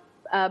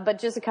 but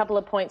just a couple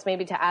of points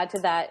maybe to add to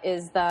that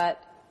is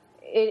that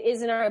it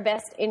is in our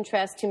best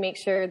interest to make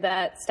sure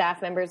that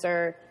staff members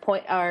are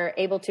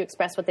able to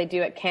express what they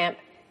do at camp.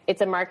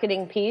 It's a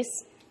marketing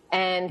piece,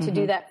 and to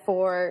do that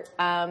for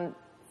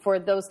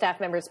those staff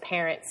members'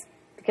 parents,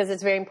 because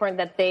it's very important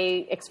that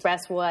they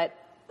express with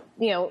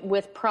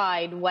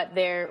pride what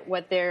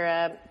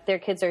their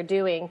kids are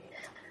doing.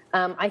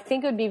 I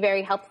think it would be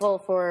very helpful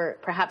for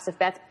perhaps if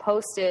Beth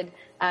posted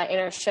in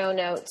our show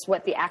notes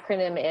what the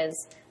acronym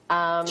is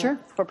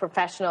for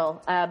professional.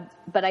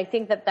 But I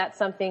think that that's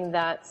something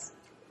that's,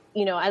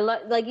 I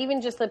like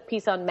even just the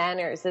piece on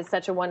manners is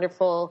such a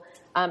wonderful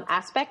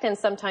aspect, and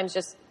sometimes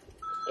just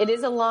it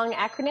is a long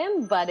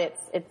acronym, but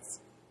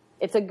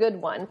it's a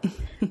good one.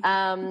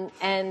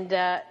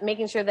 And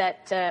making sure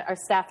that our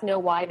staff know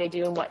why they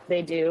do and what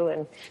they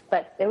do.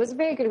 But it was a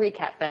very good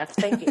recap, Beth.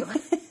 Thank you.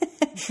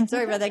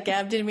 Sorry about that,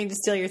 Gab. Didn't mean to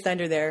steal your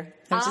thunder there.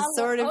 I was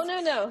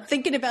just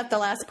thinking about the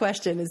last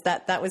question.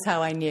 That was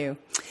how I knew.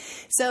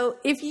 So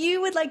if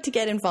you would like to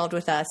get involved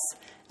with us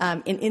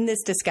in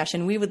this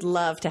discussion, we would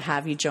love to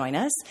have you join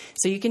us.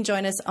 So you can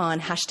join us on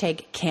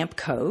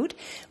 #CampCode.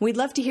 We'd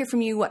love to hear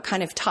from you what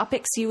kind of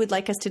topics you would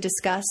like us to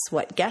discuss,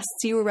 what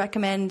guests you would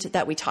recommend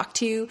that we talk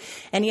to,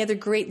 any other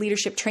great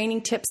leadership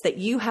training tips that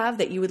you have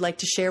that you would like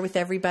to share with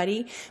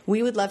everybody.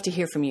 We would love to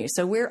hear from you.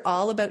 So we're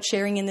all about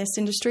sharing in this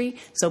industry,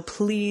 so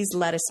please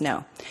let us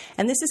know.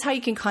 And this is how you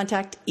can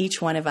contact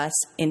each one of us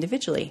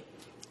individually.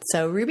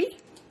 So Ruby?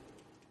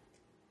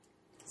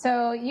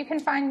 So you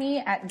can find me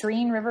at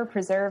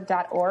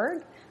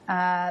greenriverpreserve.org.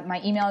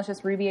 My email is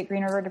just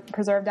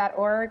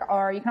ruby@greenriverpreserve.org,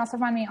 or you can also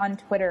find me on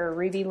Twitter,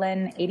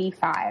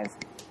 RubyLynn85.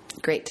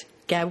 Great.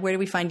 Gab, where do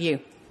we find you?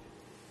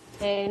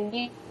 And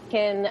you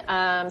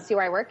can see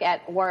where I work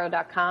at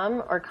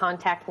waro.com, or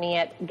contact me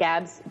at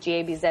gabs,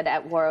 G-A-B-Z,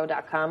 at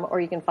waro.com, or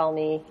you can follow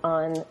me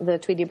on the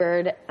Tweety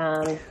Bird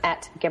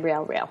at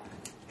Gabrielle Rail.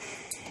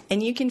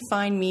 And you can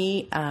find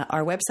me,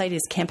 our website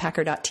is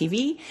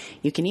camphacker.tv.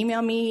 You can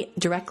email me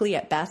directly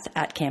at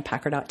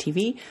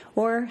beth@camphacker.tv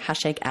or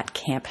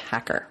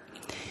 #@camphacker.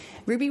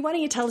 Ruby, why don't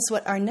you tell us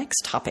what our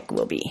next topic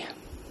will be?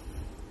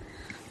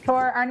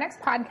 For our next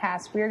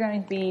podcast, we are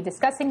going to be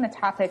discussing the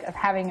topic of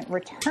having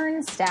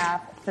return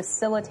staff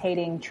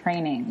facilitating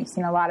training. We've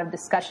seen a lot of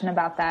discussion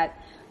about that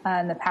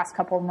in the past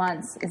couple of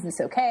months. Is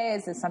this okay?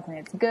 Is this something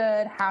that's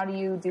good? How do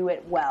you do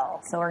it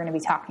well? So we're going to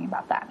be talking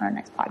about that in our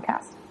next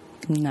podcast.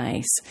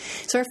 Nice.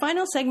 So our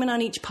final segment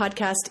on each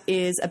podcast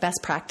is a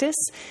best practice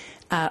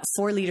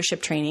for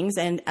leadership trainings.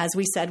 And as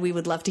we said, we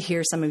would love to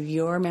hear some of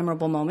your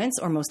memorable moments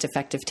or most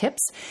effective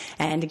tips.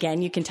 And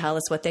again, you can tell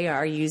us what they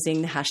are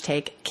using the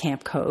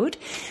 #CampCode.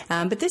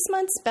 But this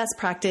month's best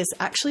practice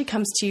actually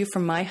comes to you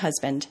from my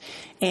husband,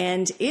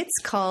 and it's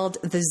called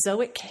the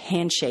Zoic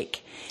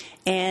Handshake.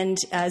 And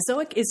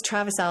Zoic is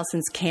Travis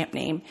Allison's camp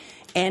name.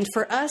 And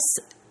for us,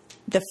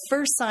 the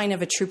first sign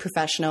of a true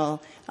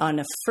professional on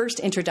a first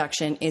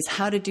introduction is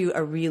how to do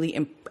a really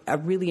a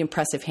really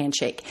impressive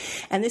handshake.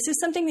 And this is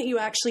something that you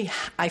actually,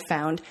 I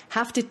found,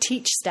 have to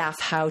teach staff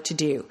how to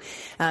do.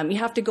 You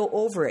have to go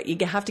over it.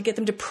 You have to get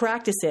them to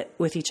practice it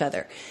with each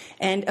other.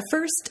 And a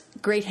first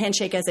great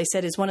handshake, as I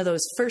said, is one of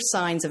those first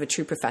signs of a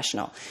true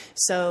professional.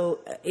 So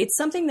it's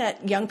something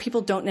that young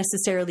people don't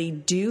necessarily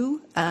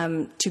do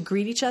to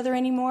greet each other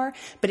anymore,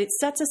 but it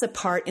sets us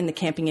apart in the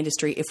camping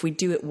industry if we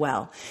do it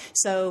well.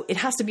 So it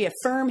has to be a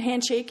firm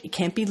handshake. It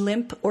can't be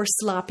limp or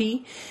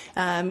sloppy.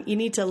 You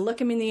need to look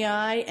them in the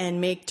eye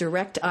and make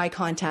direct eye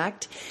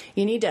contact.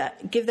 You need to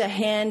give the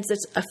hands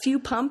a few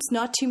pumps,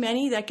 not too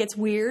many. That gets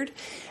weird.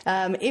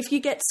 If you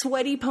get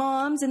sweaty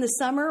palms in the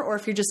summer, or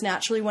if you're just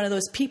naturally one of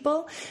those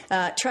people,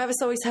 Travis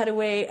always had a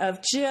way of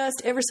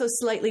just ever so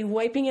slightly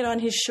wiping it on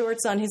his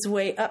shorts on his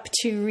way up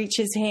to reach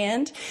his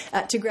hand,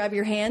 to grab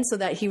your hand, so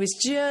that he was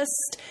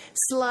just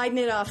sliding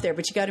it off there.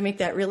 But you got to make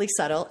that really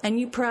subtle, and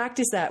you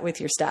practice that with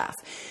your staff.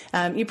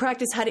 You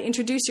practice how to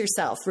introduce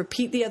yourself,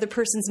 repeat the other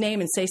person's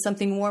name, and say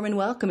something warm and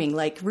welcoming,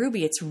 like,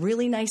 Ruby, it's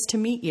really nice to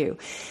meet you.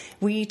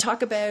 We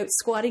talk about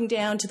squatting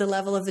down to the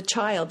level of the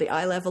child, the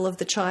eye level of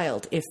the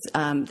child, if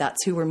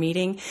that's who we're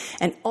meeting,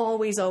 and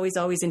always, always,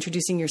 always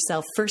introducing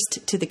yourself first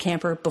to the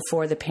camper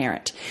before the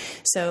parent.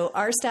 So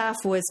our staff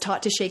was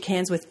taught to shake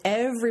hands with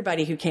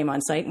everybody who came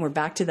on site, and we're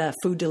back to the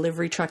food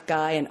delivery truck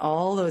guy and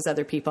all those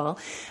other people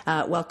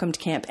welcomed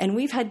camp. And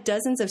we've had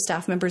dozens of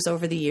staff members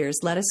over the years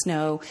let us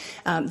know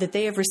that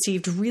they have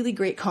received really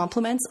great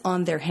compliments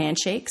on their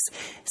handshakes.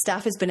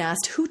 Staff has been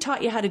asked, who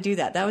taught you how to do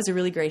that? That was a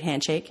really great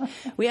handshake.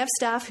 We have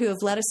staff who have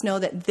let us know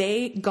that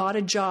they got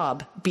a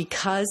job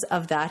because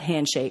of that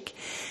handshake.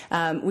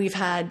 We've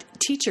had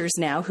teachers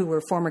now who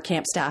were former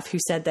camp staff who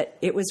said that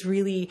it was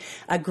really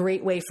a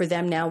great way for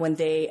them now when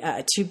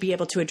they to be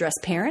able to address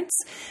parents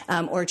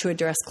or to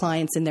address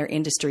clients in their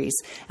industries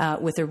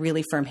with a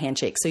really firm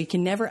handshake. So you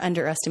can never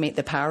underestimate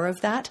the power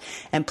of that.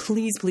 And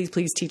please, please,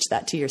 please teach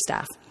that to your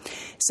staff.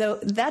 So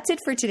that's it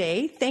for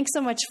today. Thanks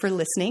so much for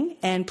listening.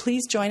 And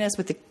please join us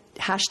with the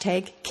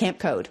hashtag Camp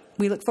Code.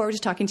 We look forward to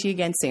talking to you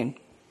again soon.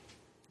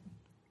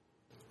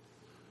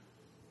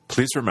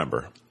 Please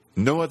remember,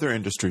 no other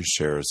industry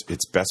shares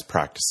its best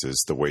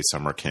practices the way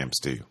summer camps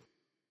do.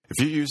 If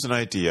you use an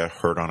idea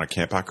heard on a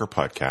Camp Hacker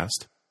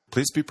podcast,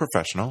 please be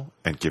professional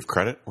and give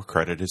credit where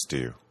credit is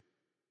due.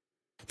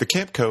 The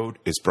Camp Code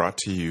is brought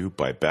to you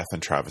by Beth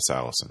and Travis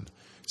Allison,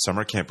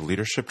 summer camp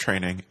leadership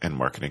training and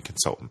marketing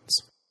consultants.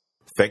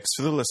 Thanks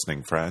for the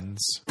listening,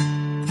 friends.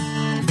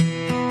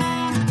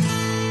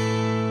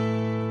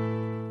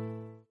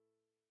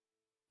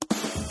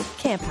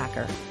 Camp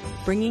Hacker,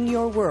 bringing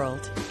your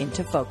world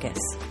into focus.